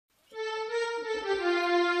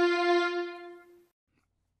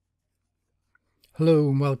Hello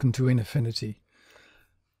and welcome to Affinity.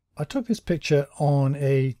 I took this picture on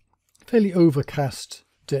a fairly overcast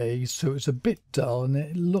day, so it's a bit dull and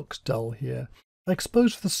it looks dull here. I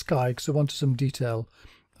exposed the sky because I wanted some detail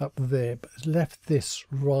up there, but it's left this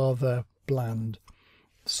rather bland.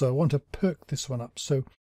 So I want to perk this one up. So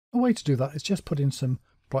a way to do that is just put in some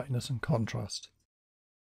brightness and contrast.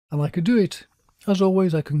 And I could do it, as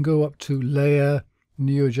always, I can go up to Layer,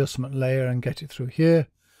 New Adjustment Layer and get it through here.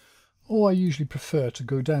 Or I usually prefer to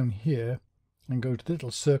go down here and go to the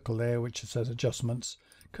little circle there which says adjustments,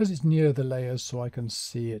 because it's near the layers so I can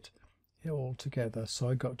see it all together. So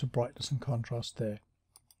I go to brightness and contrast there.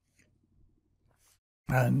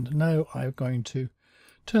 And now I'm going to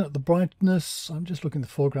turn up the brightness. I'm just looking at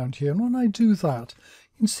the foreground here, and when I do that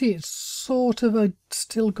you can see it's sort of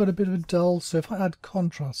still got a bit of a dull. So if I add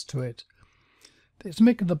contrast to it, it's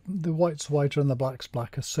making the whites whiter and the blacks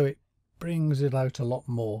blacker, so it brings it out a lot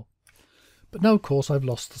more. But now, of course, I've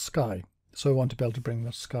lost the sky, so I want to be able to bring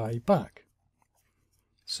the sky back.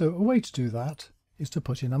 So a way to do that is to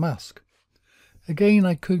put in a mask. Again,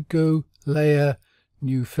 I could go Layer,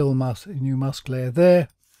 New Fill Mask, New Mask Layer there,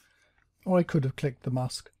 or I could have clicked the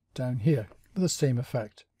mask down here with the same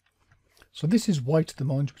effect. So this is white at the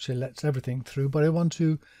moment, which lets everything through, but I want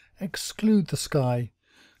to exclude the sky.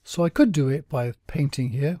 So I could do it by painting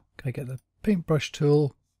here. I get the paintbrush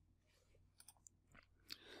tool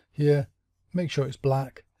here. Make sure it's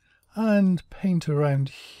black and paint around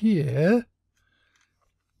here.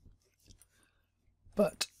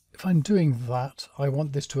 But if I'm doing that, I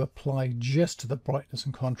want this to apply just to the brightness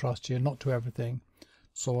and contrast here, not to everything.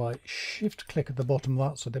 So I shift click at the bottom of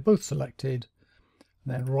that so they're both selected,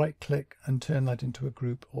 and then right click and turn that into a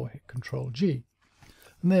group, or hit Control G.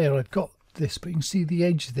 And there I've got this, but you can see the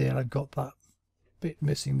edge there, I've got that bit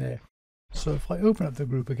missing there. So if I open up the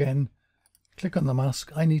group again, click on the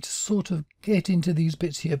mask, I need to sort of get into these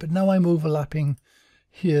bits here, but now I'm overlapping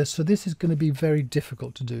here, so this is going to be very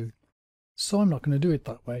difficult to do. So I'm not going to do it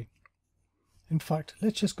that way. In fact,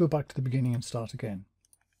 let's just go back to the beginning and start again.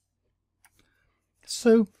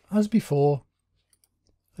 So as before,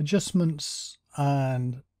 adjustments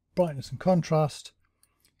and brightness and contrast,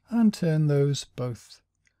 and turn those both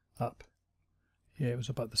up. Yeah, it was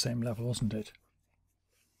about the same level, wasn't it?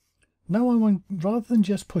 Now I want, rather than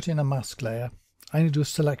just put in a mask layer, I need to do a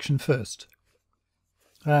selection first.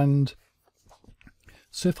 And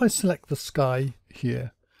so if I select the sky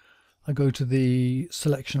here, I go to the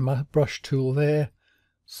selection brush tool there,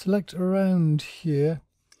 select around here.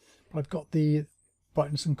 I've got the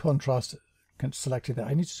brightness and contrast selected there.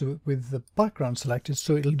 I need to do it with the background selected,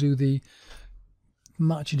 so it'll do the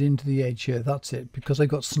match it into the edge here. That's it, because I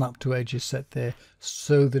got snap to edges set there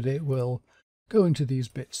so that it will go into these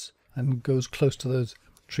bits and goes close to those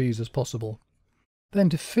trees as possible. Then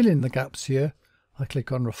to fill in the gaps here, I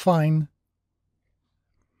click on Refine,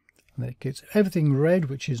 and it gets everything red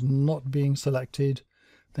which is not being selected.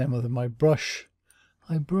 Then with my brush,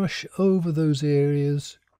 I brush over those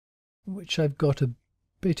areas which I've got a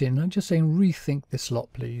bit in. I'm just saying rethink this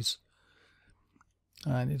lot please,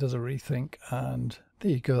 and it does a rethink, and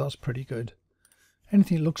there you go, that's pretty good.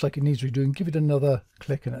 Anything that looks like it needs redoing, give it another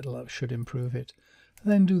click and it should improve it.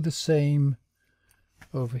 Then do the same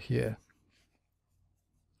over here.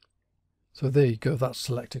 So there you go, that's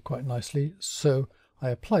selected quite nicely. So I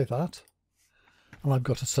apply that and I've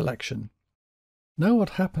got a selection. Now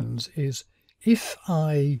what happens is, if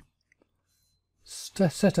I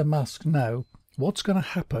set a mask now, what's going to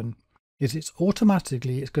happen is it's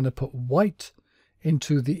going to put white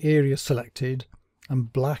into the area selected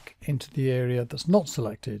and black into the area that's not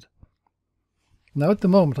selected. Now at the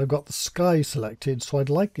moment I've got the sky selected, so I'd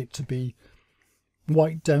like it to be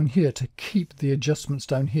white down here to keep the adjustments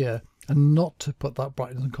down here and not to put that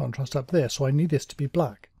brightness and contrast up there. So I need this to be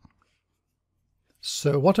black.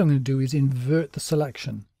 So what I'm going to do is invert the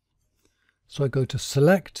selection. So I go to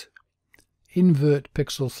Select, Invert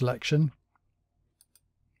Pixel Selection,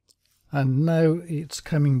 and now it's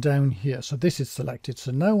coming down here. So this is selected.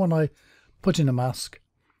 So now when I put in a mask,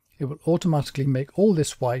 it will automatically make all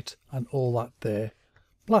this white and all that there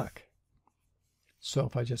black. So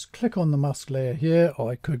if I just click on the mask layer here,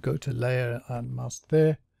 or I could go to Layer and Mask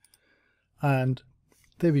there, and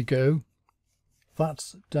there we go.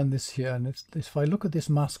 That's done this here. And if I look at this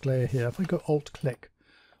mask layer here, if I go Alt click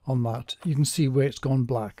on that, you can see where it's gone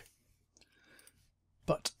black.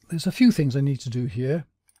 But there's a few things I need to do here.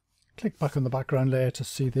 Click back on the background layer to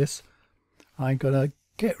see this. I'm going to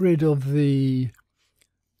get rid of the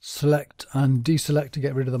select and deselect to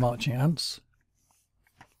get rid of the marching ants.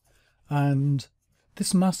 And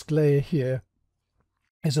this mask layer here,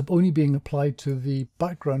 is only being applied to the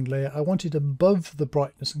background layer. I want it above the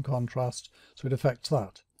brightness and contrast, so it affects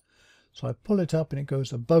that. So I pull it up and it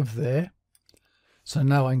goes above there. So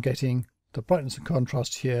now I'm getting the brightness and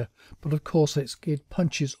contrast here, but of course it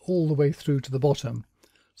punches all the way through to the bottom.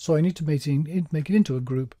 So I need to make it into a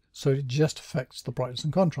group so it just affects the brightness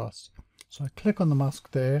and contrast. So I click on the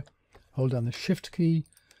mask there, hold down the Shift key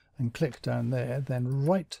and click down there, then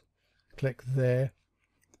right click there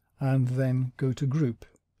and then go to group.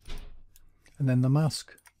 And then the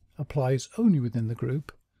mask applies only within the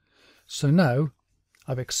group. So now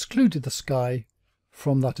I've excluded the sky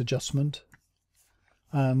from that adjustment,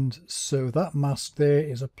 and so that mask there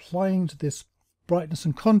is applying to this brightness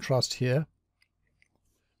and contrast here,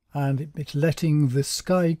 and it's letting the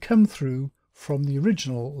sky come through from the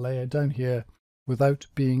original layer down here without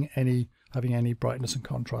having any brightness and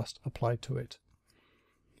contrast applied to it.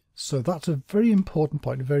 So that's a very important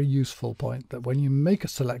point, a very useful point, that when you make a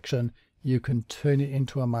selection you can turn it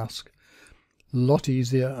into a mask. A lot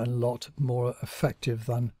easier and a lot more effective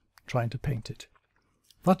than trying to paint it.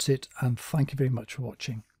 That's it, and thank you very much for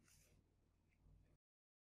watching.